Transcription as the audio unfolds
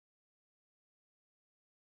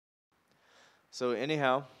So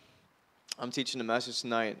anyhow, I'm teaching a message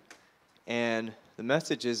tonight, and the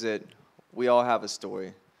message is that we all have a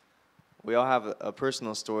story. We all have a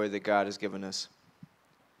personal story that God has given us.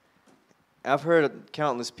 I've heard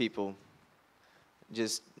countless people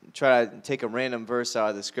just try to take a random verse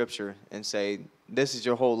out of the scripture and say, this is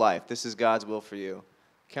your whole life. This is God's will for you.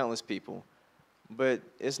 Countless people. But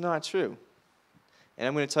it's not true. And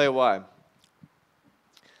I'm going to tell you why.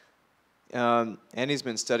 Andy's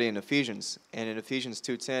been studying Ephesians, and in Ephesians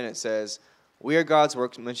 2:10 it says, we are God's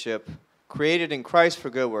workmanship, created in Christ for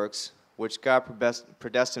good works, which God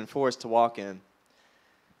predestined for us to walk in.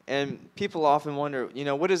 And people often wonder,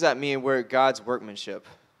 what does that mean, we're God's workmanship?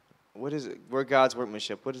 What is it? We're God's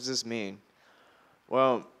workmanship. What does this mean?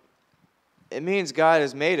 Well, it means God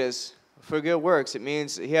has made us for good works. It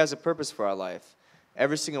means He has a purpose for our life.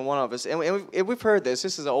 Every single one of us. And we've heard this.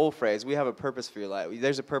 This is an old phrase. We have a purpose for your life.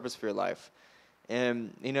 There's a purpose for your life.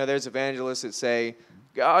 And, there's evangelists that say,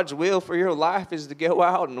 God's will for your life is to go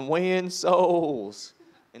out and win souls.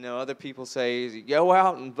 Other people say, go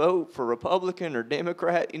out and vote for Republican or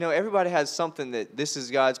Democrat. Everybody has something that this is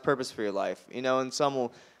God's purpose for your life. And some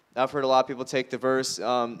will, I've heard a lot of people take the verse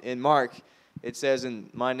in Mark. It says, in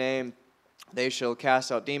my name, they shall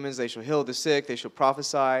cast out demons, they shall heal the sick, they shall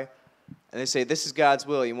prophesy. And they say, this is God's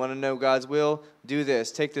will. You want to know God's will? Do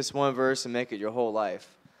this. Take this one verse and make it your whole life.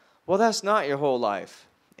 Well, that's not your whole life.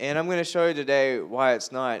 And I'm going to show you today why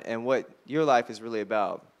it's not and what your life is really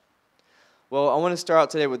about. Well, I want to start out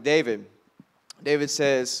today with David. David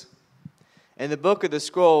says, in the book of the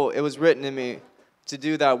scroll, it was written in me to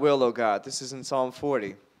do thy will, O God. This is in Psalm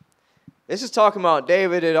 40. This is talking about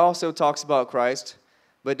David. It also talks about Christ.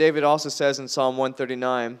 But David also says in Psalm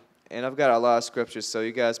 139, and I've got a lot of scriptures, so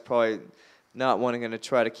you guys probably not wanting to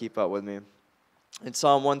try to keep up with me. In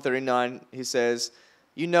Psalm 139, he says,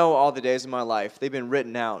 you know all the days of my life. They've been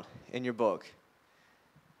written out in your book.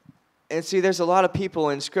 And see, there's a lot of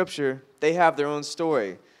people in Scripture, they have their own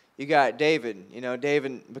story. You got David,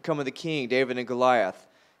 David becoming the king, David and Goliath.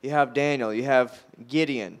 You have Daniel, you have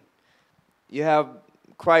Gideon. You have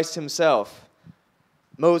Christ himself,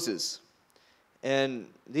 Moses. And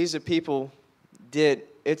these are people that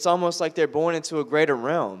it's almost like they're born into a greater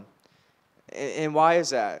realm. And why is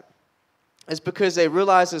that? It's because they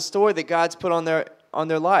realize the story that God's put on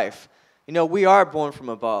their life. We are born from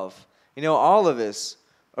above. All of us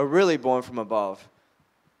are really born from above.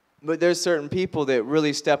 But there's certain people that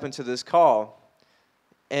really step into this call.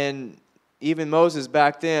 And even Moses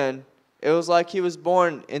back then, it was like he was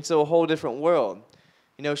born into a whole different world.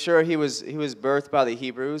 Sure, he was birthed by the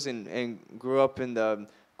Hebrews and grew up in the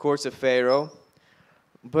courts of Pharaoh.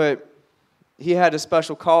 But he had a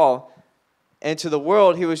special call. And to the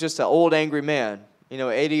world, he was just an old, angry man.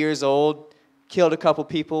 80 years old, killed a couple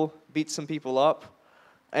people, beat some people up.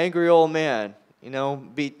 Angry old man,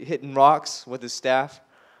 hitting rocks with his staff.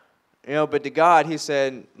 But to God, he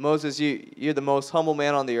said, Moses, you're the most humble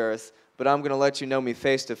man on the earth, but I'm going to let you know me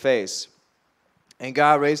face to face. And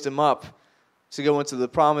God raised him up to go into the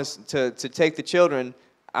promise, to take the children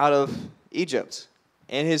out of Egypt.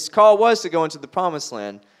 And his call was to go into the promised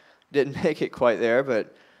land. Didn't make it quite there,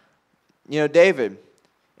 but, David,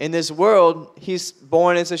 in this world, he's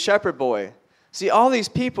born as a shepherd boy. See, all these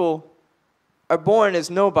people are born as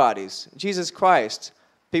nobodies. Jesus Christ,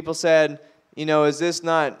 people said, is this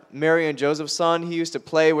not Mary and Joseph's son? He used to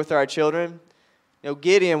play with our children.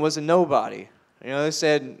 Gideon was a nobody. They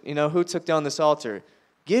said, who took down this altar?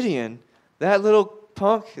 Gideon, that little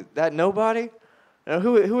punk, that nobody?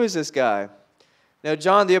 Who is this guy? Now,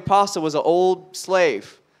 John the Apostle was an old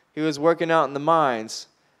slave. He was working out in the mines.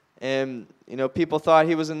 And, people thought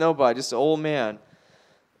he was a nobody, just an old man.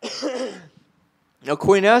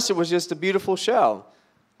 Queen Esther was just a beautiful shell.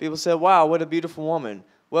 People said, wow, what a beautiful woman.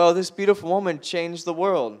 Well, this beautiful woman changed the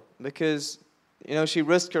world because, she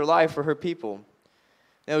risked her life for her people.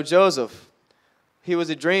 Joseph, he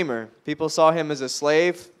was a dreamer. People saw him as a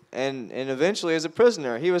slave and eventually as a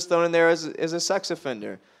prisoner. He was thrown in there as a sex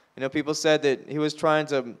offender. People said that he was trying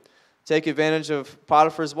to take advantage of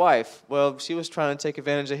Potiphar's wife. Well, she was trying to take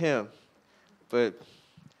advantage of him. But it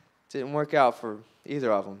didn't work out for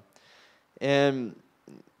either of them. And,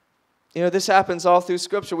 this happens all through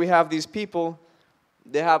Scripture. We have these people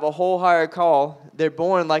that have a whole higher call. They're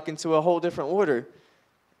born like into a whole different order.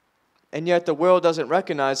 And yet the world doesn't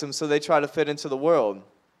recognize them, so they try to fit into the world.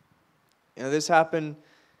 This happened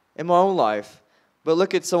in my own life. But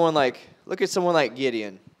look at someone like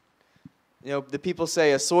Gideon. The people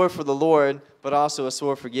say a sword for the Lord, but also a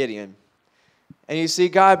sword for Gideon. And you see,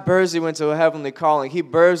 God births you into a heavenly calling. He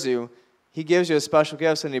births you. He gives you a special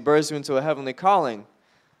gift, and He births you into a heavenly calling.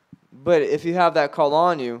 But if you have that call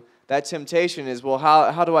on you, that temptation is, well,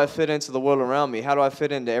 how do I fit into the world around me? How do I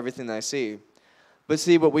fit into everything I see? But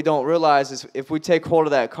see, what we don't realize is if we take hold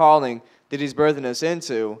of that calling that he's birthing us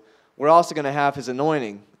into, we're also going to have his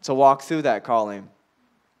anointing to walk through that calling.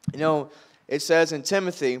 You know, it says in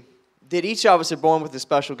Timothy that each of us are born with a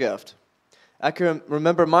special gift. I can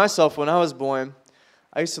remember myself when I was born,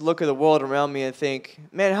 I used to look at the world around me and think,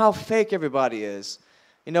 man, how fake everybody is.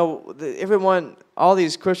 You know, everyone, all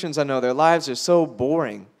these Christians I know, their lives are so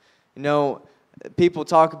boring. You know, people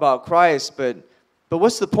talk about Christ, but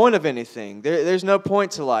what's the point of anything? There's no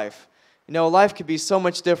point to life. You know, life could be so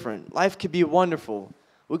much different. Life could be wonderful.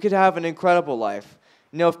 We could have an incredible life.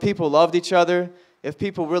 You know, if people loved each other, if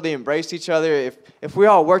people really embraced each other, if we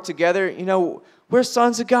all work together, you know, we're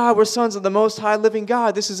sons of God. We're sons of the Most High living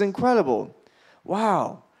God. This is incredible.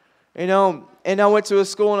 Wow. You know, and I went to a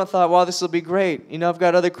school and I thought, wow, this will be great. You know, I've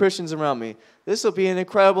got other Christians around me. This will be an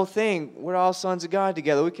incredible thing. We're all sons of God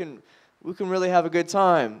together. We can really have a good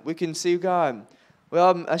time. We can see God.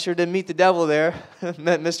 Well, I sure did meet the devil there.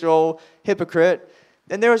 Met Mr. Old Hypocrite.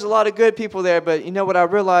 And there was a lot of good people there, but you know what I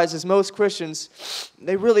realized is most Christians,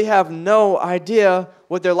 they really have no idea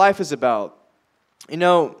what their life is about. You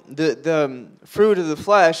know, the fruit of the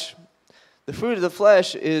flesh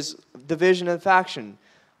is division and faction.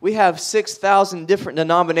 We have 6,000 different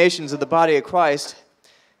denominations of the body of Christ.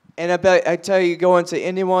 And I tell you, go into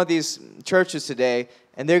any one of these churches today,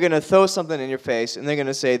 and they're going to throw something in your face, and they're going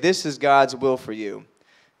to say, this is God's will for you.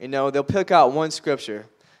 You know, they'll pick out one scripture.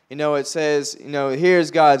 You know, it says, you know,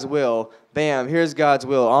 here's God's will. Bam, here's God's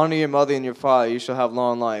will. Honor your mother and your father, you shall have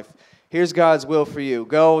long life. Here's God's will for you.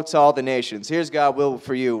 Go to all the nations. Here's God's will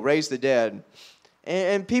for you. Raise the dead.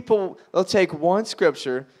 And people, they'll take one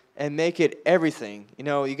scripture and make it everything. You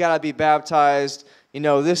know, you got to be baptized, you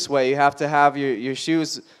know, this way. You have to have your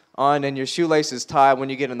shoes on and your shoelaces tied when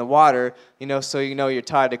you get in the water, you know, so you know you're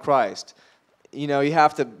tied to Christ. You know, you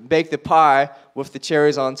have to bake the pie with the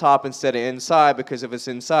cherries on top instead of inside, because if it's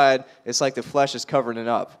inside, it's like the flesh is covering it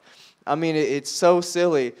up. I mean, it's so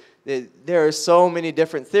silly. There are so many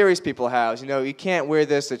different theories people have. You know, you can't wear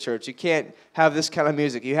this to church. You can't have this kind of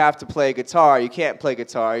music. You have to play guitar. You can't play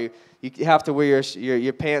guitar. You have to wear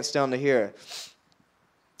your pants down to here.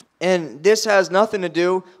 And this has nothing to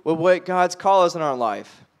do with what God's call is in our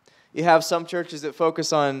life. You have some churches that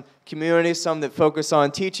focus on community, some that focus on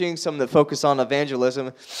teaching, some that focus on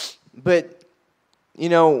evangelism. But, you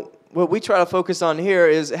know, what we try to focus on here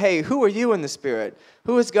is, hey, who are you in the Spirit?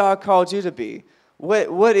 Who has God called you to be?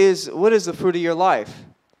 What is the fruit of your life?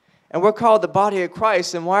 And we're called the body of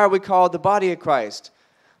Christ. And why are we called the body of Christ?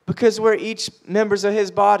 Because we're each members of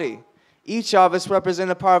his body. Each of us represent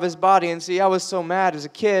a part of his body. And see, I was so mad as a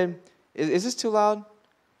kid. Is this too loud?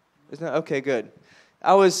 Isn't it? Okay, good.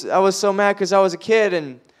 I was so mad because I was a kid,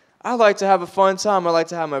 and I like to have a fun time. I like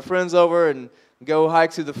to have my friends over and go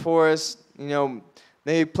hike through the forest, you know,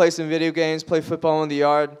 maybe play some video games, play football in the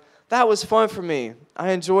yard. That was fun for me.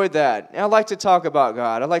 I enjoyed that. And I like to talk about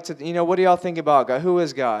God. I like to, you know, what do y'all think about God? Who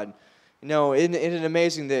is God? You know, isn't it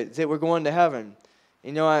amazing that we're going to heaven?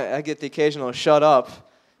 You know, I get the occasional shut up.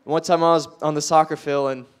 One time I was on the soccer field,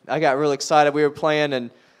 and I got real excited. We were playing, and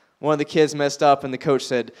one of the kids messed up, and the coach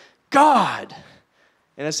said, God!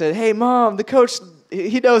 And I said, hey, Mom, the coach,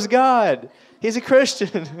 he knows God. He's a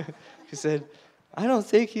Christian. She said, I don't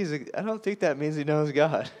think that means he knows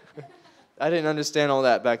God. I didn't understand all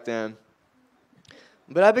that back then.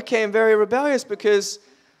 But I became very rebellious because,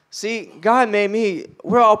 see, God made me,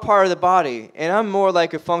 we're all part of the body, and I'm more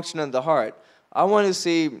like a function of the heart. I want to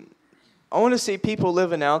see people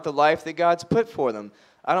living out the life that God's put for them.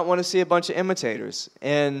 I don't want to see a bunch of imitators.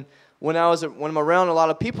 And when I'm around a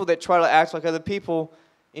lot of people that try to act like other people,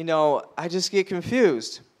 you know, I just get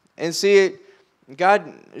confused. And see,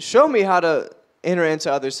 God showed me how to enter into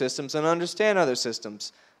other systems and understand other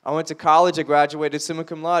systems. I went to college. I graduated summa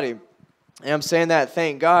cum laude. And I'm saying that,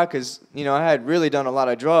 thank God, because, you know, I had really done a lot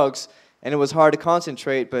of drugs, and it was hard to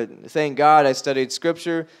concentrate. But thank God I studied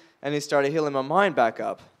Scripture, and He started healing my mind back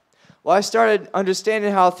up. Well, I started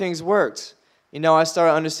understanding how things worked. You know, I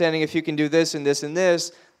started understanding if you can do this and this and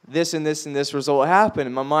this, this and this and this result happened.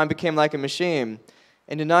 And my mind became like a machine.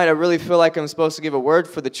 And tonight I really feel like I'm supposed to give a word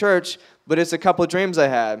for the church, but it's a couple of dreams I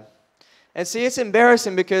had. And see, it's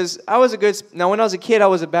embarrassing because when I was a kid, I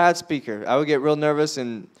was a bad speaker. I would get real nervous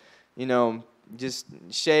and, you know, just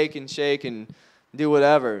shake and do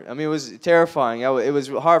whatever. I mean, it was terrifying. It was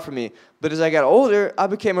hard for me. But as I got older, I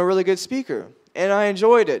became a really good speaker, and I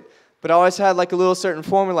enjoyed it. But I always had like a little certain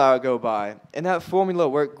formula I would go by, and that formula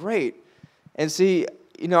worked great. And see,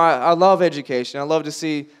 you know, I love education. I love to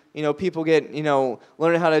see, you know, people get, you know,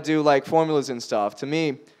 learning how to do like formulas and stuff. To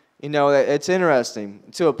me, You know, it's interesting.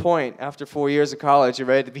 To a point, after 4 years of college, you're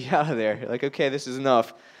ready to be out of there. You're like, okay, this is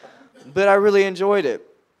enough. But I really enjoyed it.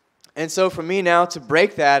 And so for me now to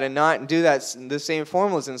break that and not do that, the same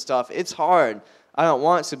formulas and stuff, it's hard. I don't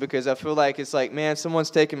want to because I feel like it's like, man,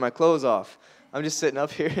 someone's taking my clothes off. I'm just sitting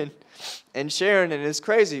up here and sharing, and it's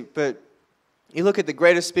crazy. But you look at the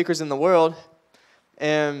greatest speakers in the world,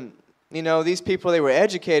 and, you know, these people, they were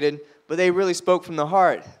educated, but they really spoke from the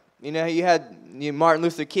heart. You know, you had Martin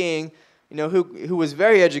Luther King, you know, who was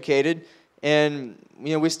very educated, and,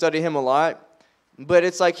 you know, we study him a lot. But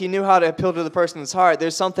it's like he knew how to appeal to the person's heart.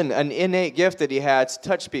 There's something, an innate gift that he had to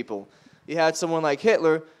touch people. You had someone like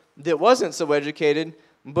Hitler that wasn't so educated,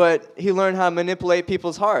 but he learned how to manipulate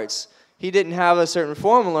people's hearts. He didn't have a certain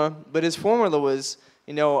formula, but his formula was,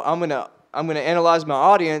 you know, I'm gonna analyze my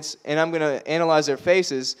audience, and I'm gonna analyze their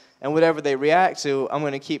faces, and whatever they react to, I'm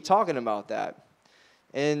gonna keep talking about that.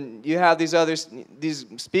 And you have these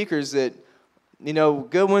speakers that, you know,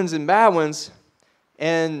 good ones and bad ones,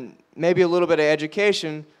 and maybe a little bit of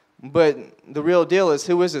education, but the real deal is,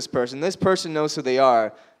 who is this person? This person knows who they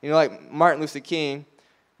are. You know, like Martin Luther King,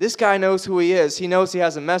 this guy knows who he is. He knows he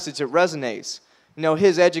has a message that resonates. You know,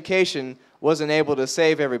 his education wasn't able to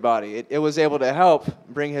save everybody. It was able to help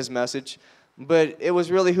bring his message, but it was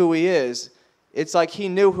really who he is. It's like he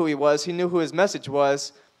knew who he was. He knew who his message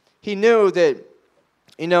was. He knew that,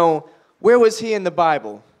 you know, where was he in the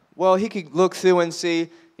Bible? Well, he could look through and see,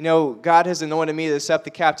 you know, God has anointed me to set the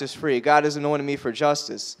captives free. God has anointed me for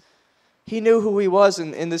justice. He knew who he was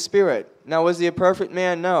in the Spirit. Now, was he a perfect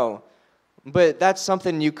man? No. But that's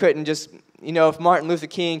something you couldn't just, you know, if Martin Luther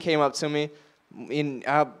King came up to me,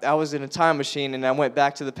 I was in a time machine and I went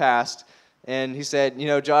back to the past, and he said, you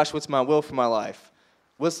know, Josh, what's my will for my life?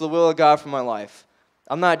 What's the will of God for my life?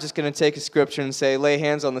 I'm not just going to take a scripture and say, lay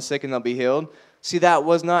hands on the sick and they'll be healed. See, that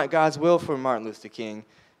was not God's will for Martin Luther King.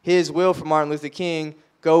 His will for Martin Luther King,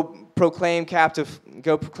 go proclaim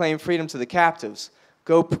freedom to the captives.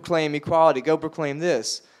 Go proclaim equality. Go proclaim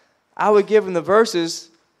this. I would give him the verses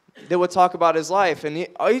that would talk about his life, and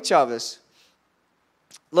each of us.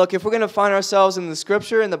 Look, if we're going to find ourselves in the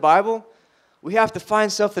Scripture, in the Bible, we have to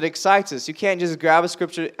find stuff that excites us. You can't just grab a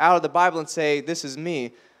Scripture out of the Bible and say, this is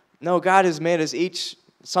me. No, God has made us each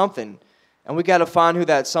something, and we got to find who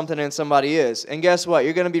that something in somebody is. And guess what?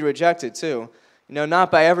 You're going to be rejected too. You know,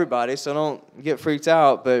 not by everybody, so don't get freaked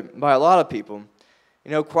out, but by a lot of people.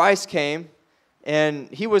 You know, Christ came, and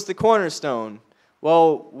he was the cornerstone.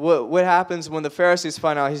 Well, what happens when the Pharisees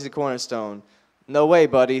find out he's the cornerstone? No way,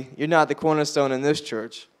 buddy. You're not the cornerstone in this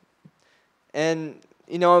church. And,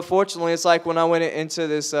 you know, unfortunately, it's like when I went into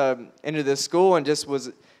this school and just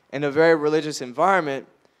was in a very religious environment,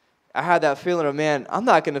 I had that feeling of, man, I'm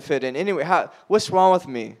not going to fit in. Anyway, what's wrong with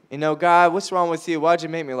me? You know, God, what's wrong with you? Why'd you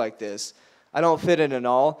make me like this? I don't fit in at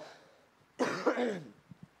all.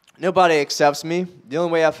 Nobody accepts me. The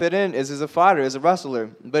only way I fit in is as a fighter, as a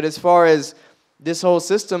wrestler. But as far as this whole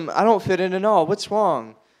system, I don't fit in at all. What's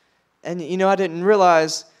wrong? And, you know, I didn't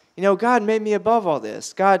realize, you know, God made me above all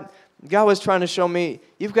this. God was trying to show me,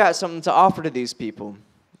 you've got something to offer to these people.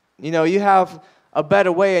 You know, you have a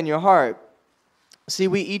better way in your heart. See,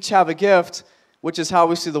 we each have a gift, which is how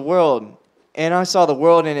we see the world. And I saw the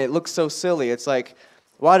world, and it looks so silly. It's like,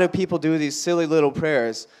 why do people do these silly little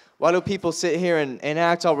prayers? Why do people sit here and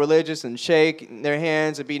act all religious and shake their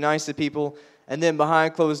hands and be nice to people, and then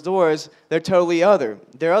behind closed doors, they're totally other.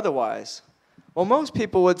 They're otherwise. Well, most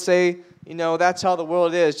people would say, you know, that's how the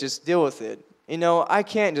world is, just deal with it. You know, I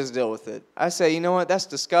can't just deal with it. I say, you know what, that's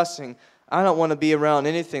disgusting. I don't want to be around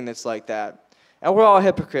anything that's like that. And we're all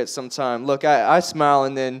hypocrites sometimes. Look, I smile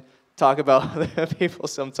and then talk about other people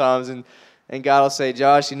sometimes, and God will say,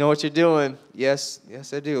 Josh, you know what you're doing? Yes,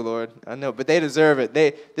 I do, Lord. I know, but they deserve it.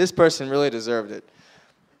 This person really deserved it.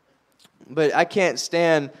 But I can't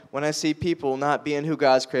stand when I see people not being who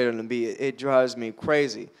God's created them to be. It drives me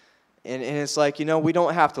crazy. And it's like, you know, we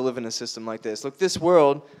don't have to live in a system like this. Look, this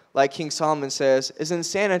world, like King Solomon says, is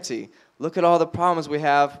insanity. Look at all the problems we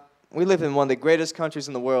have. We live in one of the greatest countries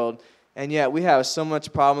in the world, and yet we have so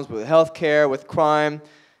much problems with health care, with crime.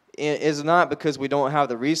 It's not because we don't have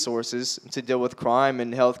the resources to deal with crime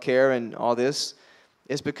and health care and all this.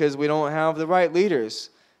 It's because we don't have the right leaders.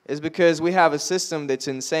 It's because we have a system that's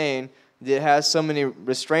insane, that has so many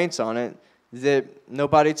restraints on it, that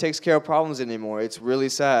nobody takes care of problems anymore. It's really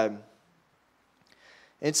sad.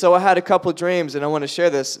 And so I had a couple dreams, and I want to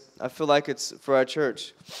share this. I feel like it's for our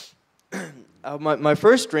church. My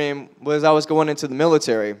first dream was I was going into the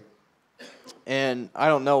military, and I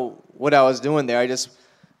don't know what I was doing there. I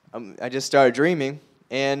just started dreaming,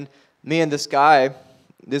 and me and this guy,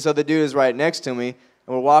 this other dude is right next to me, and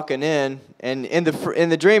we're walking in, and in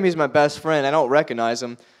the dream, he's my best friend. I don't recognize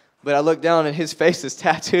him, but I look down, and his face is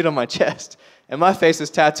tattooed on my chest, and my face is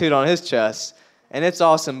tattooed on his chest, and it's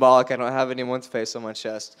all symbolic. I don't have anyone's face on my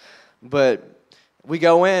chest, but we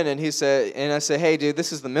go in, and I said, hey, dude,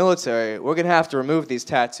 this is the military. We're going to have to remove these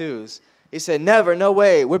tattoos. He said, never, no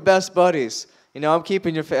way. We're best buddies. I'm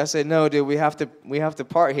keeping your face. I said, no, dude, we have to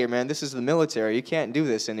part here, man. This is the military. You can't do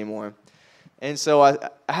this anymore. And so I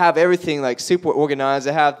have everything like super organized.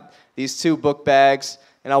 I have these 2 book bags,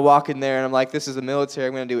 and I walk in there, and I'm like, this is the military.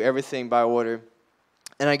 I'm going to do everything by order.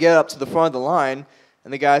 And I get up to the front of the line,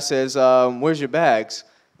 and the guy says, where's your bags?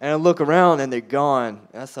 And I look around, and they're gone.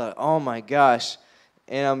 And I thought, oh, my gosh.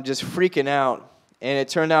 And I'm just freaking out. And it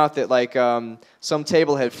turned out that like some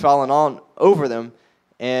table had fallen on over them,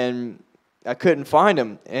 and I couldn't find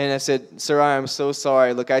them. And I said, sir, I am so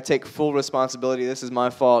sorry. Look, I take full responsibility. This is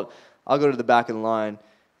my fault. I'll go to the back of the line.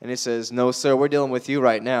 And he says, no, sir, we're dealing with you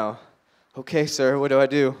right now. Okay, sir, what do I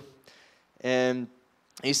do? And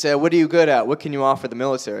he said, what are you good at? What can you offer the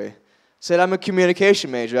military? I said, I'm a communication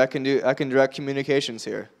major. I can direct communications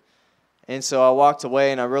here. And so I walked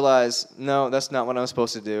away, and I realized, no, that's not what I'm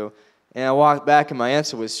supposed to do. And I walked back, and my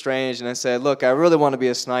answer was strange. And I said, look, I really want to be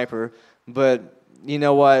a sniper, but you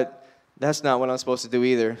know what? That's not what I'm supposed to do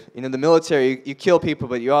either. The military, you kill people,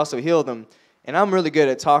 but you also heal them. And I'm really good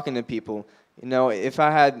at talking to people. If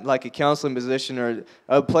I had like a counseling position or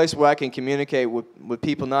a place where I can communicate with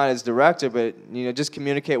people, not as director, but just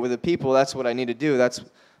communicate with the people, that's what I need to do.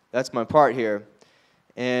 That's my part here.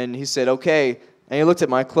 And he said, okay. And he looked at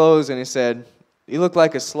my clothes, and he said, you look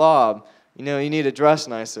like a slob. You need to dress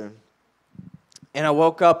nicer. And I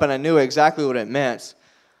woke up, and I knew exactly what it meant.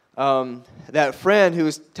 That friend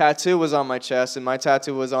whose tattoo was on my chest, and my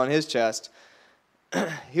tattoo was on his chest,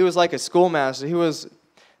 he was like a schoolmaster.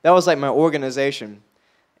 That was like my organization.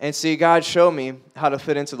 And see, God showed me how to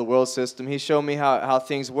fit into the world system. He showed me how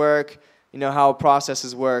things work, how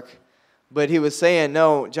processes work. But he was saying,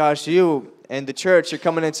 no, Josh, you and the church, you're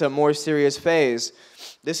coming into a more serious phase.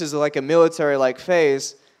 This is like a military-like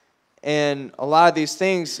phase. And a lot of these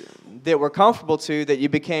things that were comfortable to, that you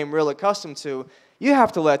became real accustomed to, you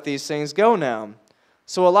have to let these things go now.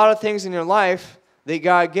 So a lot of things in your life that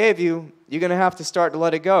God gave you, you're going to have to start to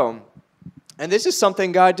let it go. And this is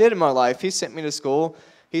something God did in my life. He sent me to school.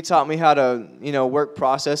 He taught me how to, work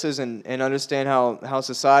processes and understand how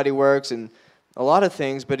society works and a lot of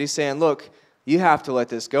things. But he's saying, look, you have to let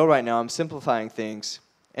this go right now. I'm simplifying things.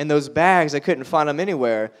 And those bags, I couldn't find them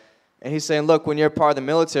anywhere. And he's saying, look, when you're part of the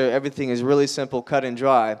military, everything is really simple, cut and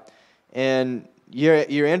dry. And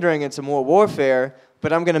you're entering into more warfare,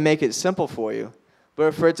 but I'm going to make it simple for you.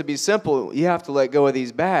 But for it to be simple, you have to let go of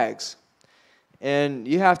these bags. And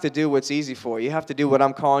you have to do what's easy for you. You have to do what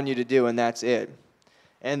I'm calling you to do, and that's it.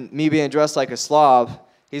 And me being dressed like a slob,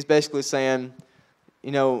 he's basically saying,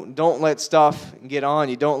 don't let stuff get on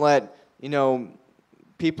you. Don't let,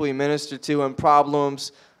 people you minister to and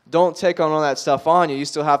problems, don't take on all that stuff on you. You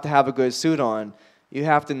still have to have a good suit on. You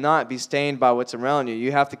have to not be stained by what's around you.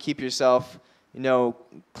 You have to keep yourself,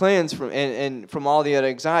 cleansed from all the other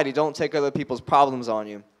anxiety. Don't take other people's problems on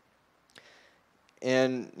you.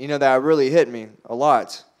 And, that really hit me a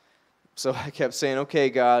lot. So I kept saying,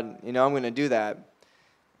 okay, God, I'm going to do that.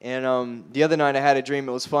 And the other night I had a dream.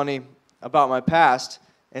 It was funny about my past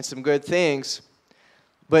and some good things.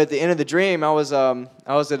 But at the end of the dream, I was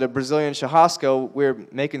at a Brazilian churrasco. We were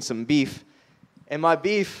making some beef. And my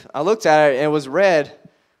beef, I looked at it, and it was red.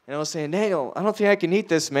 And I was saying, Daniel, I don't think I can eat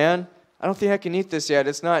this, man. I don't think I can eat this yet.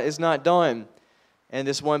 It's not done. And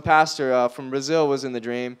this one pastor from Brazil was in the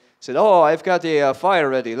dream. Said, oh, I've got the fire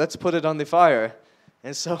ready. Let's put it on the fire.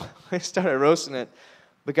 And so I started roasting it.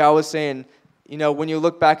 But God was saying, when you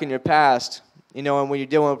look back in your past, and when you're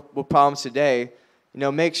dealing with problems today,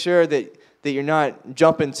 make sure that you're not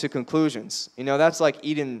jumping to conclusions. That's like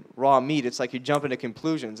eating raw meat. It's like you're jumping to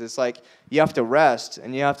conclusions. It's like you have to rest,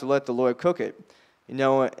 and you have to let the Lord cook it.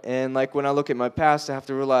 And like when I look at my past, I have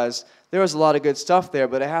to realize there was a lot of good stuff there,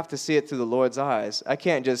 but I have to see it through the Lord's eyes. I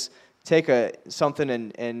can't just take something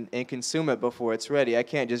and consume it before it's ready. I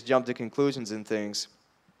can't just jump to conclusions and things.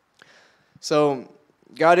 So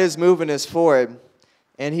God is moving us forward,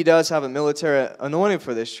 and he does have a military anointing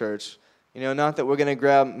for this church. Not that we're going to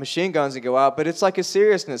grab machine guns and go out, but it's like a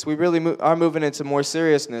seriousness. We really are moving into more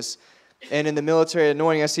seriousness. And in the military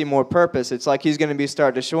anointing, I see more purpose. It's like he's going to be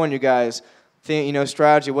starting to showing you guys,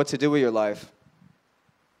 strategy, what to do with your life.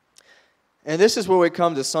 And this is where we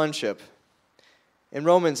come to sonship. In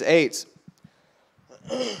Romans 8,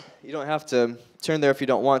 you don't have to turn there if you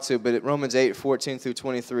don't want to, but at Romans 8, 14 through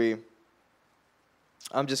 23,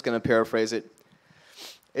 I'm just going to paraphrase it.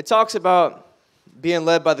 It talks about being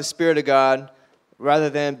led by the Spirit of God rather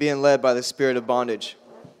than being led by the spirit of bondage.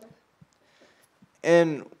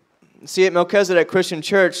 And see, at Melchizedek Christian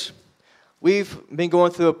Church, we've been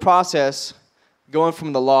going through a process going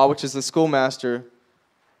from the law, which is the schoolmaster,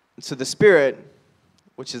 to the Spirit,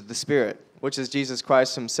 which is the Spirit, which is Jesus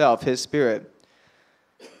Christ himself, his Spirit.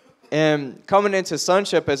 And coming into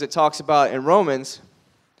sonship, as it talks about in Romans,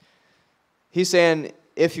 he's saying,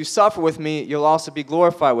 if you suffer with me, you'll also be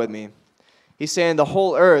glorified with me. He's saying the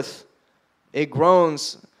whole earth, it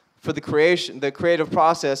groans for the creation, the creative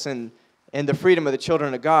process, and the freedom of the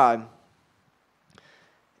children of God.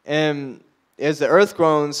 And as the earth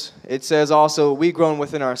groans, it says also we groan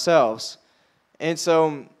within ourselves. And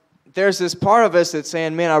so there's this part of us that's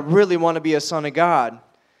saying, man, I really want to be a son of God.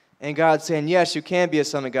 And God's saying, yes, you can be a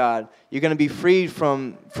son of God. You're going to be freed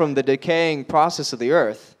from the decaying process of the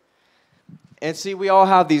earth. And see, we all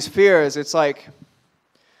have these fears. It's like,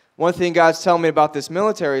 one thing God's telling me about this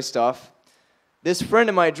military stuff, this friend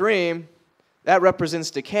in my dream, that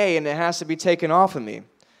represents decay, and it has to be taken off of me.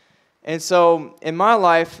 And so in my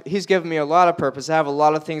life, he's given me a lot of purpose. I have a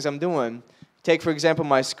lot of things I'm doing. Take, for example,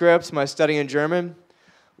 my scripts, my study in German.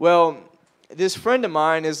 Well, this friend of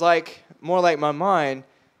mine is like more like my mind.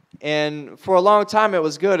 And for a long time, it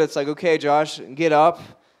was good. It's like, okay, Josh, get up,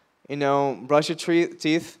 brush your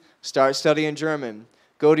teeth, start studying German.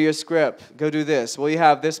 Go to your script. Go do this. Well, you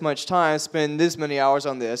have this much time. Spend this many hours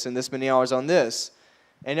on this and this many hours on this.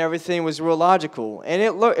 And everything was real logical. And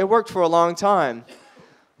it worked for a long time.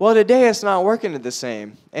 Well, today it's not working the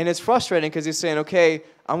same. And it's frustrating because he's saying, okay,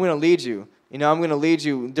 I'm going to lead you. I'm going to lead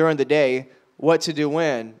you during the day what to do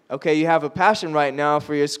when. Okay, you have a passion right now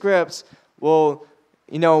for your scripts. Well,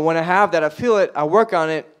 when I have that, I feel it, I work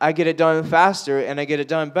on it, I get it done faster, and I get it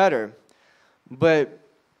done better. But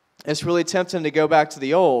it's really tempting to go back to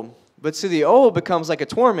the old. But see, the old becomes like a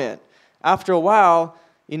torment. After a while,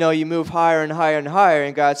 you move higher and higher and higher,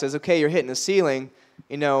 and God says, okay, you're hitting the ceiling.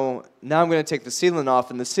 Now I'm going to take the ceiling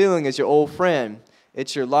off, and the ceiling is your old friend.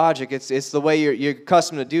 It's your logic. It's the way you're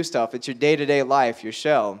accustomed to do stuff. It's your day-to-day life, your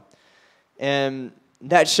shell. And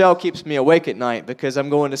that shell keeps me awake at night because I'm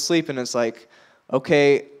going to sleep, and it's like,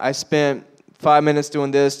 okay, I spent 5 minutes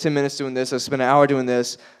doing this, 10 minutes doing this, I spent an hour doing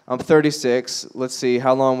this, I'm 36, let's see,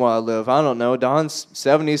 how long will I live? I don't know, Don's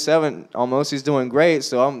 77 almost, he's doing great,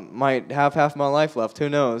 so I might have half my life left, who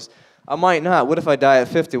knows? I might not. What if I die at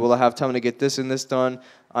 50? Will I have time to get this and this done?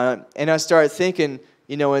 And I start thinking,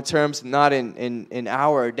 in terms, not in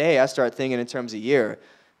hour or day, I start thinking in terms of year.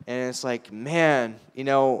 And it's like, man,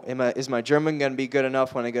 is my German going to be good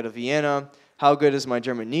enough when I go to Vienna? How good does my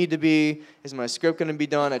German need to be? Is my script going to be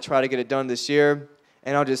done? I try to get it done this year.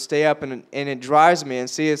 And I'll just stay up, and it drives me. And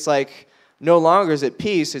see, it's like no longer is it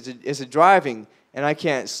peace. It's a driving. And I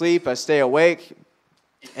can't sleep. I stay awake.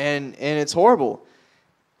 And it's horrible.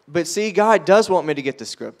 But see, God does want me to get the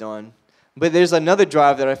script done. But there's another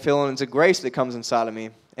drive that I feel, and it's a grace that comes inside of me.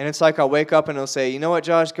 And it's like I'll wake up and I'll say, you know what,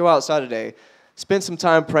 Josh, go outside today. Spend some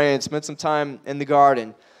time praying. Spend some time in the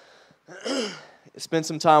garden. Spend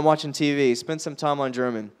some time watching TV. Spend some time on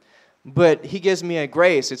German. But he gives me a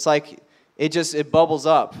grace. It's like it bubbles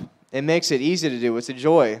up. It makes it easy to do. It's a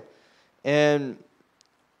joy. And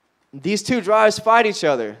these two drives fight each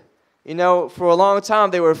other. For a long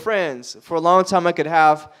time they were friends. For a long time I could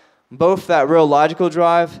have both that real logical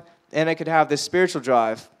drive and I could have this spiritual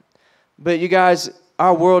drive. But you guys,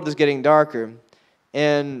 our world is getting darker.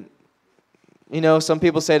 And, some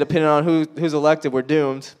people say depending on who's elected, we're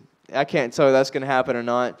doomed. I can't tell you that's going to happen or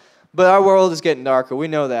not. But our world is getting darker. We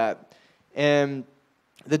know that. And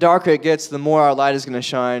the darker it gets, the more our light is going to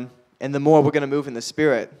shine, and the more we're going to move in the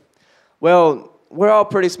Spirit. Well, we're all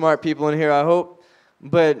pretty smart people in here, I hope.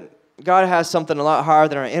 But God has something a lot higher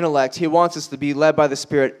than our intellect. He wants us to be led by the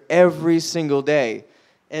Spirit every single day.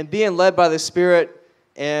 And being led by the Spirit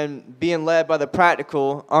and being led by the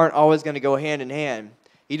practical aren't always going to go hand in hand.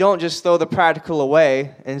 You don't just throw the practical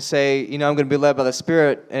away and say, I'm going to be led by the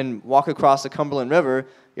Spirit and walk across the Cumberland River.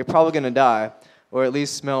 You're probably going to die, or at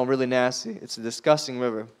least smell really nasty. It's a disgusting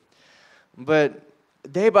river. But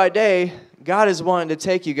day by day, God is wanting to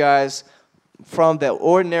take you guys from the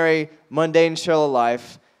ordinary, mundane shell of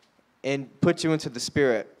life and put you into the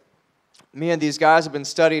Spirit. Me and these guys have been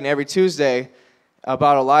studying every Tuesday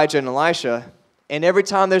about Elijah and Elisha. And every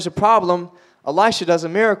time there's a problem, Elisha does a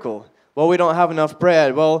miracle. Well, we don't have enough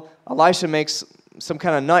bread. Well, Elisha makes some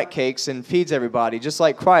kind of nut cakes and feeds everybody. Just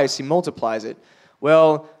like Christ, he multiplies it.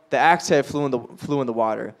 Well, the axe head flew in the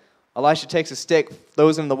water. Elisha takes a stick,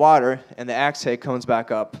 throws it in the water, and the axe head comes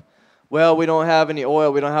back up. Well, we don't have any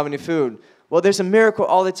oil. We don't have any food. Well, there's a miracle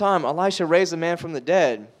all the time. Elisha raised a man from the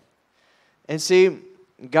dead. And see,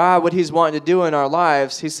 God, what he's wanting to do in our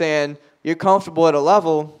lives, he's saying, you're comfortable at a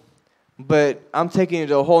level, but I'm taking you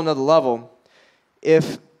to a whole nother level.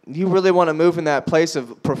 If you really want to move in that place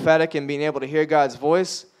of prophetic and being able to hear God's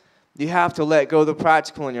voice, you have to let go of the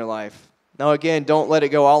practical in your life. Now, again, don't let it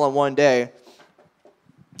go all in one day.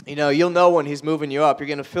 You'll know when he's moving you up. You're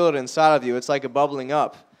going to feel it inside of you. It's like a bubbling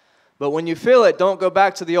up. But when you feel it, don't go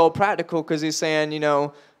back to the old practical, because he's saying,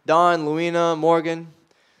 Don, Luina, Morgan,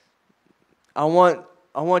 I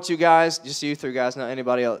want you guys, just you three guys, not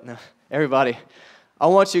anybody else, no, everybody. I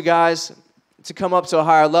want you guys to come up to a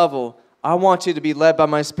higher level. I want you to be led by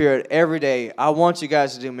my Spirit every day. I want you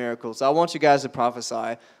guys to do miracles. I want you guys to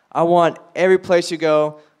prophesy. I want every place you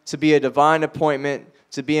go to be a divine appointment,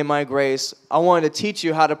 to be in my grace. I want to teach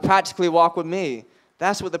you how to practically walk with me.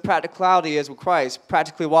 That's what the practicality is with Christ,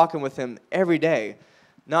 practically walking with him every day,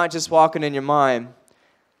 not just walking in your mind.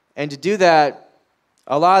 And to do that,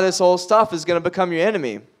 a lot of this old stuff is going to become your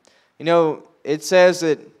enemy. It says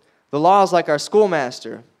that the law is like our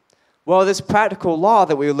schoolmaster. Well, this practical law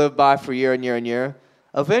that we live by for year and year and year,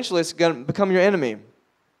 eventually it's going to become your enemy.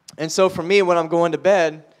 And so for me, when I'm going to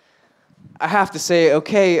bed, I have to say,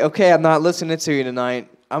 okay, I'm not listening to you tonight.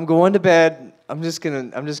 I'm going to bed. I'm just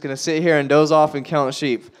gonna sit here and doze off and count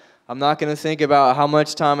sheep. I'm not gonna think about how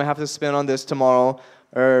much time I have to spend on this tomorrow,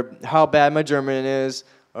 or how bad my German is,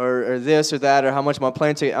 or this or that, or how much my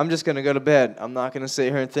plane ticket. I'm just gonna go to bed. I'm not gonna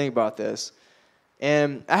sit here and think about this.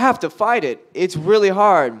 And I have to fight it. It's really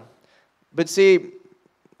hard. But see,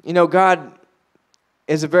 God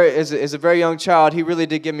as a very young child, he really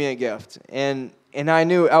did give me a gift. And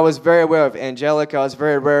I was very aware of angelic. I was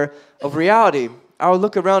very aware of reality. I would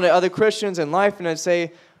look around at other Christians in life and I'd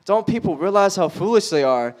say, don't people realize how foolish they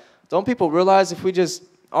are? Don't people realize if we just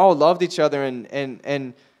all loved each other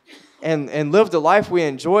and lived the life we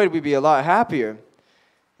enjoyed, we'd be a lot happier?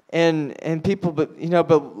 And people, but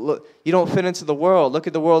look, you don't fit into the world. Look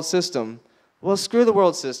at the world system. Well, screw the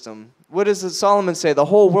world system. What does Solomon say? The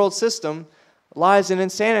whole world system lies in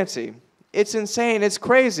insanity. It's insane. It's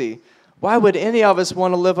crazy. Why would any of us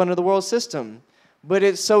want to live under the world system? But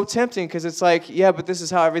it's so tempting, because it's like, yeah, but this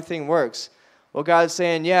is how everything works. Well, God's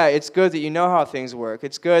saying, yeah, it's good that you know how things work.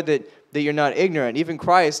 It's good that you're not ignorant. Even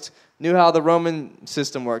Christ knew how the Roman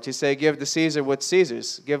system worked. He said, give to Caesar what's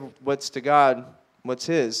Caesar's. Give what's to God what's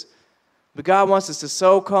his. But God wants us to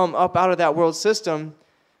so come up out of that world system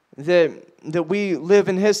that we live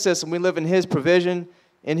in his system. We live in his provision,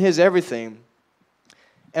 in his everything.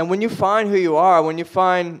 And when you find who you are, when you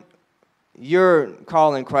find your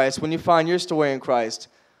call in Christ, when you find your story in Christ,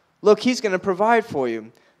 look, he's going to provide for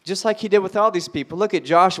you, just like he did with all these people. Look at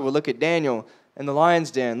Joshua, look at Daniel in the lion's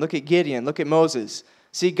den, look at Gideon, look at Moses.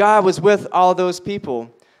 See, God was with all those people,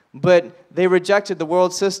 but they rejected the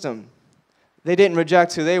world system. They didn't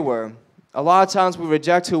reject who they were. A lot of times we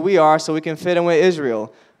reject who we are so we can fit in with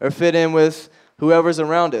Israel or fit in with whoever's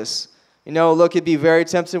around us. Look, it'd be very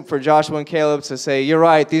tempting for Joshua and Caleb to say, you're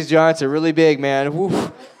right, these giants are really big, man.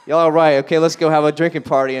 Woo. Y'all are right. Okay, let's go have a drinking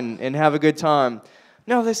party and have a good time.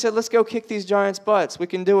 No, they said, let's go kick these giants' butts. We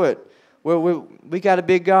can do it. We got a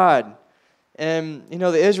big God. And,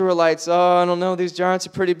 the Israelites, I don't know, these giants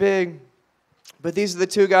are pretty big. But these are the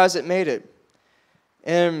two guys that made it.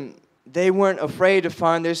 And they weren't afraid to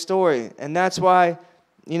find their story. And that's why,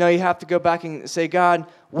 you have to go back and say, God,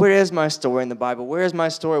 where is my story in the Bible? Where is my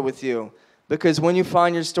story with you? Because when you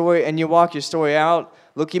find your story and you walk your story out,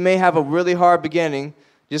 look, you may have a really hard beginning,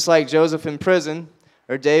 just like Joseph in prison,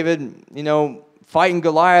 or David, fighting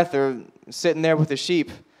Goliath, or sitting there with the sheep.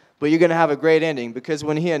 But you're going to have a great ending, because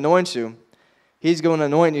when he anoints you, he's going to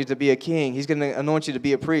anoint you to be a king. He's going to anoint you to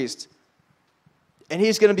be a priest. And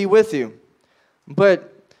he's going to be with you.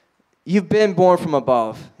 But you've been born from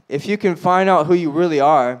above. If you can find out who you really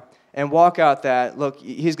are and walk out that, look,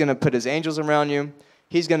 he's going to put his angels around you.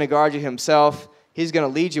 He's going to guard you himself. He's going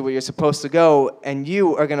to lead you where you're supposed to go, and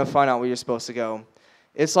you are going to find out where you're supposed to go.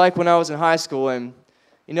 It's like when I was in high school, and,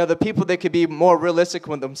 the people that could be more realistic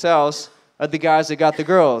with themselves are the guys that got the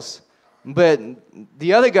girls. But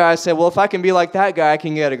the other guys said, well, if I can be like that guy, I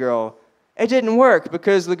can get a girl. It didn't work,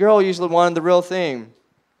 because the girl usually wanted the real thing.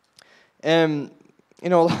 And a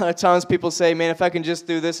lot of times people say, man, if I can just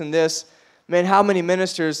do this and this, man, how many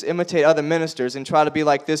ministers imitate other ministers and try to be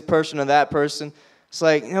like this person or that person? It's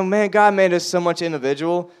like, man, God made us so much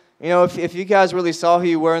individual. If you guys really saw who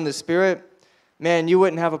you were in the Spirit, man, you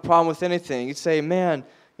wouldn't have a problem with anything. You'd say, man,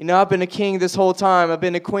 I've been a king this whole time. I've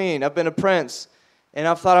been a queen. I've been a prince. And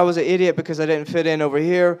I've thought I was an idiot because I didn't fit in over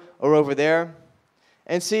here or over there.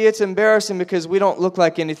 And see, it's embarrassing because we don't look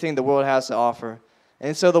like anything the world has to offer.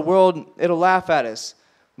 And so the world, it'll laugh at us.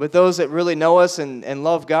 But those that really know us and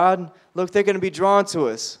love God, look, they're going to be drawn to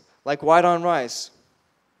us like white on rice.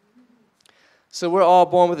 So we're all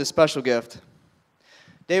born with a special gift.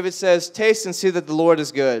 David says, taste and see that the Lord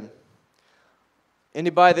is good.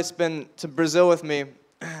 Anybody that's been to Brazil with me,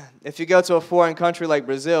 if you go to a foreign country like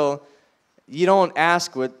Brazil, you don't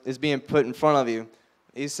ask what is being put in front of you.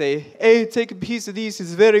 You say, hey, take a piece of this,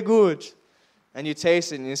 it's very good. And you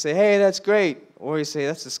taste it and you say, hey, that's great. Or you say,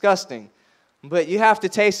 that's disgusting. But you have to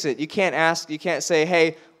taste it. You can't ask, you can't say,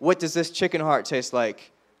 hey, what does this chicken heart taste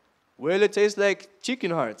like? Well, it tastes like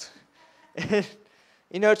chicken heart.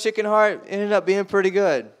 You know, chicken heart ended up being pretty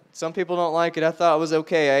good. Some people don't like it. I thought it was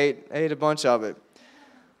okay. I ate a bunch of it.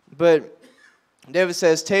 But David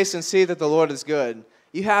says, taste and see that the Lord is good.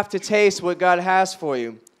 You have to taste what God has for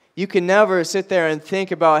you. You can never sit there and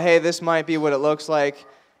think about, hey, this might be what it looks like,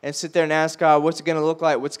 and sit there and ask God, what's it going to look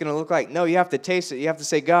like? What's it going to look like? No, you have to taste it. You have to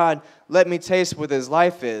say, God, let me taste what His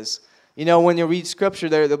life is. You know, when you read Scripture,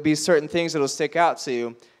 there'll be certain things that will stick out to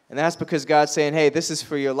you, and that's because God's saying, hey, this is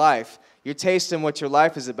for your life. You're tasting what your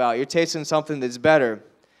life is about. You're tasting something that's better.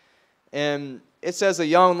 And it says a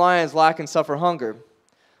young lions lack and suffer hunger.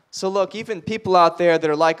 So look, even people out there that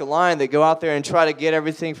are like a lion, that go out there and try to get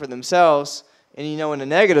everything for themselves, and you know, in a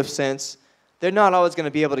negative sense, they're not always going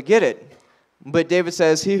to be able to get it. But David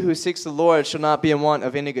says, he who seeks the Lord shall not be in want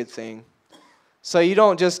of any good thing. So you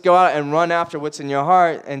don't just go out and run after what's in your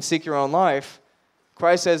heart and seek your own life.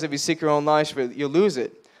 Christ says if you seek your own life, you'll lose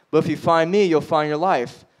it. But if you find me, you'll find your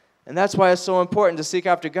life. And that's why it's so important to seek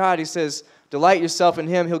after God. He says, delight yourself in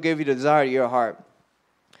Him. He'll give you the desire of your heart.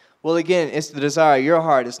 Well, again, it's the desire of your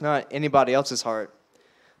heart. It's not anybody else's heart.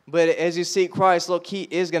 But as you seek Christ, look, He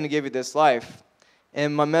is going to give you this life.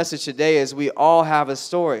 And my message today is we all have a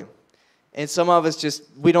story. And some of us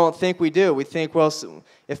we don't think we do. We think, well,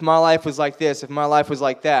 if my life was like this, if my life was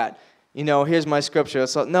like that, you know, here's my scripture.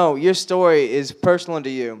 So, no, your story is personal to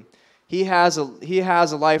you. He has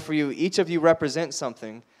a life for you. Each of you represents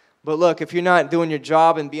something. But look, if you're not doing your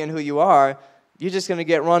job and being who you are, you're just going to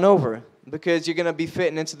get run over because you're going to be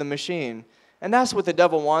fitting into the machine. And that's what the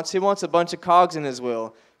devil wants. He wants a bunch of cogs in his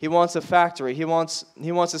wheel. He wants a factory. He wants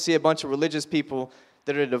to see a bunch of religious people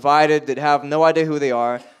that are divided, that have no idea who they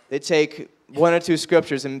are. They take one or two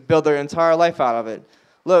scriptures and build their entire life out of it.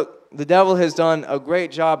 Look, the devil has done a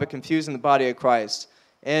great job at confusing the body of Christ.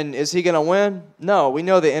 And is he going to win? No. We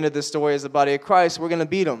know the end of this story is the body of Christ. We're going to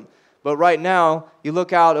beat him. But right now, you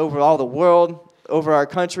look out over all the world, over our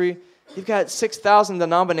country, you've got 6,000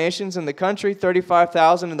 denominations in the country,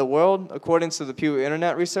 35,000 in the world, according to the Pew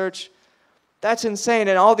Internet research. That's insane,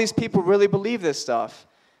 and all these people really believe this stuff.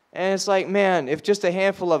 And it's like, man, if just a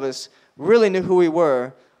handful of us really knew who we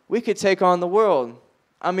were, we could take on the world.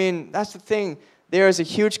 I mean, that's the thing. There is a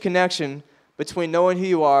huge connection between knowing who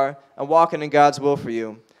you are and walking in God's will for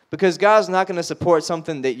you. Because God's not going to support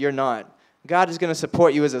something that you're not. God is going to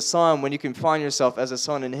support you as a son when you can find yourself as a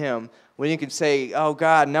son in Him. When you can say, oh,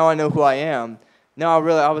 God, now I know who I am. Now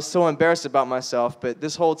I was so embarrassed about myself, but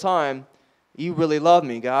this whole time, you really love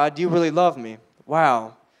me, God. You really love me.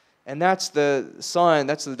 Wow. And that's the son,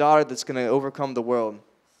 that's the daughter that's going to overcome the world.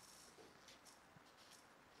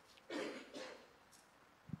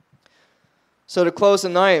 So to close the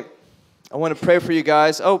night, I want to pray for you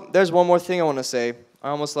guys. Oh, there's one more thing I want to say. I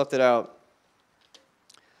almost left it out.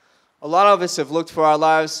 A lot of us have looked for our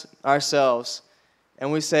lives ourselves,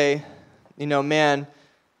 and we say, you know, man,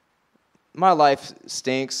 my life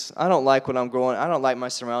stinks. I don't like what I'm growing. I don't like my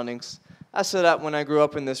surroundings. I said that when I grew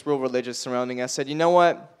up in this real religious surrounding. I said, you know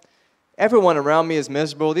what? Everyone around me is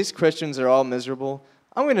miserable. These Christians are all miserable.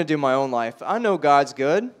 I'm going to do my own life. I know God's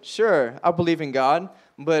good. Sure, I believe in God,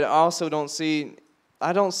 but I also don't see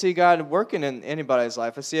God working in anybody's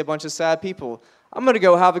life. I see a bunch of sad people. I'm going to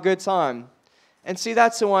go have a good time. And see,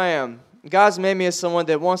 that's who I am. God's made me as someone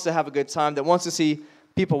that wants to have a good time, that wants to see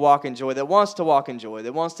people walk in joy, that wants to walk in joy,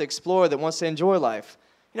 that wants to explore, that wants to enjoy life.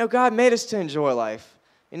 You know, God made us to enjoy life.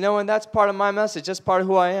 You know, and that's part of my message. That's part of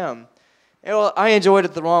who I am. And, well, I enjoyed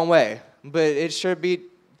it the wrong way, but it should be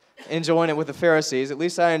enjoying it with the Pharisees. At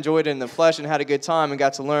least I enjoyed it in the flesh and had a good time and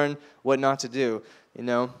got to learn what not to do, you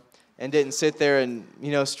know, and didn't sit there and,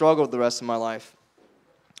 you know, struggle the rest of my life.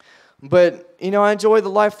 But, you know, I enjoyed the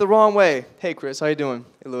life the wrong way. Hey, Chris, how you doing?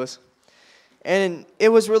 Hey, Lewis. And it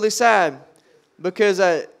was really sad because,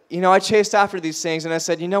 I chased after these things, and I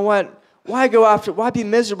said, you know what? Why be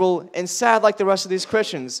miserable and sad like the rest of these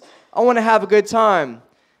Christians? I want to have a good time.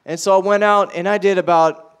 And so I went out, and I did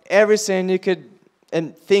about every sin you could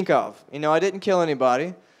think of. You know, I didn't kill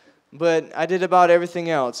anybody, but I did about everything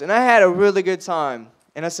else. And I had a really good time.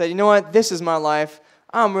 And I said, you know what? This is my life.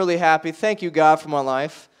 I'm really happy. Thank you, God, for my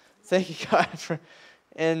life. Thank you, God,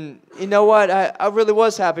 And you know what? I really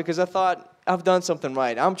was happy because I thought I've done something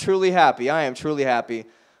right. I'm truly happy. I am truly happy.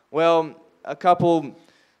 Well, a couple,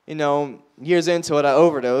 years into it, I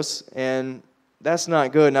overdosed, and that's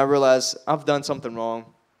not good, and I realized I've done something wrong.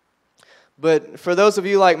 But for those of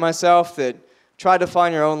you like myself that try to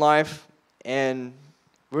find your own life and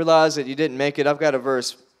realize that you didn't make it, I've got a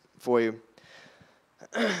verse for you.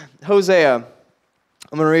 Hosea.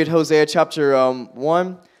 I'm going to read Hosea chapter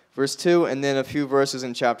 1, verse 2, and then a few verses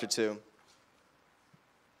in chapter 2.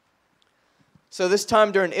 So this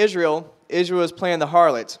time during Israel was playing the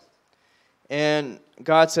harlot. And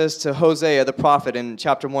God says to Hosea, the prophet, in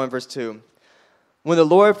chapter 1, verse 2, when the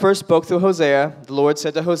Lord first spoke through Hosea, the Lord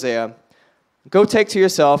said to Hosea, go take to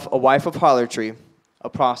yourself a wife of harlotry, a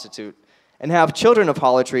prostitute, and have children of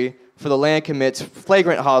harlotry, for the land commits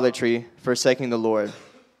flagrant harlotry, forsaking the Lord.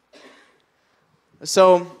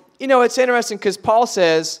 So, it's interesting because Paul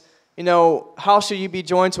says, how should you be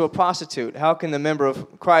joined to a prostitute? How can the member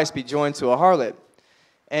of Christ be joined to a harlot?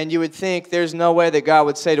 And you would think there's no way that God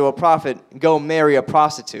would say to a prophet, go marry a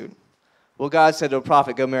prostitute. Well, God said to a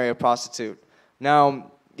prophet, go marry a prostitute.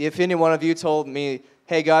 Now, if any one of you told me,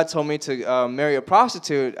 hey, God told me to marry a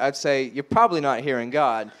prostitute, I'd say, you're probably not hearing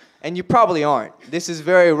God. And you probably aren't. This is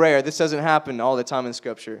very rare. This doesn't happen all the time in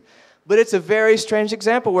Scripture. But it's a very strange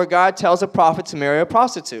example where God tells a prophet to marry a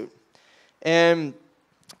prostitute. And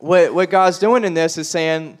what God's doing in this is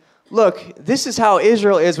saying, look, this is how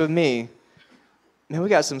Israel is with me. Man, we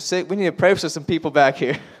need to pray for some people back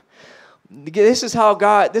here. This is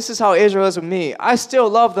how Israel is with me. I still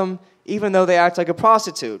love them even though they act like a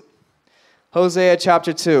prostitute. Hosea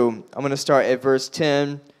chapter 2, I'm going to start at verse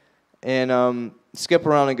 10 and skip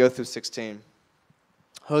around and go through 16.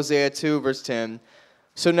 Hosea 2, verse 10.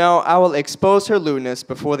 So now I will expose her lewdness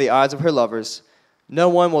before the eyes of her lovers. No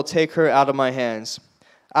one will take her out of my hands.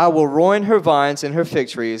 I will ruin her vines and her fig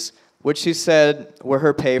trees, which she said were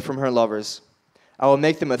her pay from her lovers. I will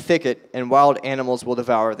make them a thicket, and wild animals will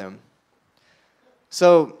devour them.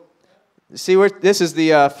 So, see, this is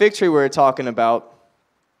the fig tree we're talking about.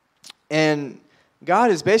 And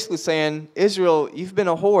God is basically saying, Israel, you've been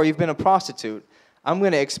a whore, you've been a prostitute. I'm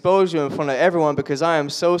going to expose you in front of everyone because I am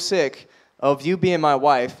so sick of you being my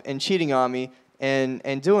wife and cheating on me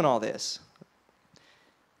and doing all this.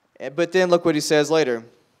 But then look what he says later.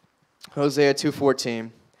 Hosea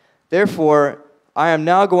 2:14. Therefore, I am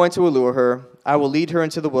now going to allure her. I will lead her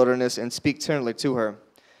into the wilderness and speak tenderly to her.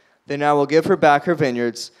 Then I will give her back her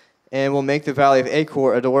vineyards and will make the valley of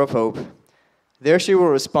Achor a door of hope. There she will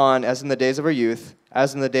respond as in the days of her youth,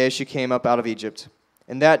 as in the day she came up out of Egypt.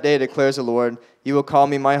 In that day, declares the Lord, you will call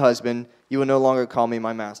me my husband. You will no longer call me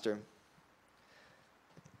my master.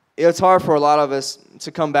 It's hard for a lot of us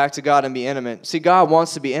to come back to God and be intimate. See, God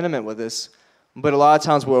wants to be intimate with us. But a lot of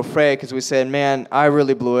times we're afraid because we said, man, I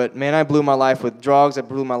really blew it. Man, I blew my life with drugs. I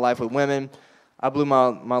blew my life with women. I blew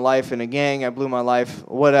my life in a gang. I blew my life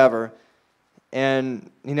whatever. And,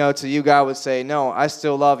 to you, God would say, no, I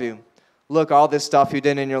still love you. Look, all this stuff you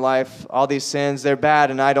did in your life, all these sins, they're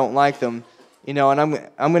bad and I don't like them. And I'm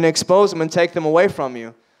going to expose them and take them away from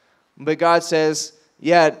you. But God says,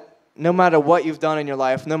 yeah, no matter what you've done in your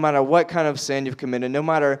life, no matter what kind of sin you've committed, no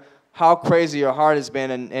matter how crazy your heart has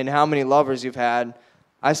been and how many lovers you've had,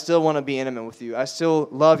 I still want to be intimate with you. I still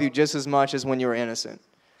love you just as much as when you were innocent.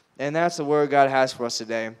 And that's the word God has for us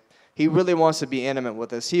today. He really wants to be intimate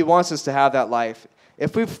with us. He wants us to have that life.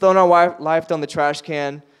 If we've thrown our life down the trash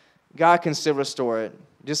can, God can still restore it.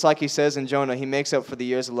 Just like he says in Jonah, he makes up for the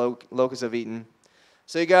years the locusts have eaten.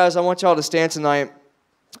 So you guys, I want y'all to stand tonight.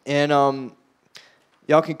 And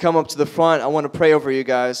y'all can come up to the front. I want to pray over you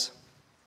guys.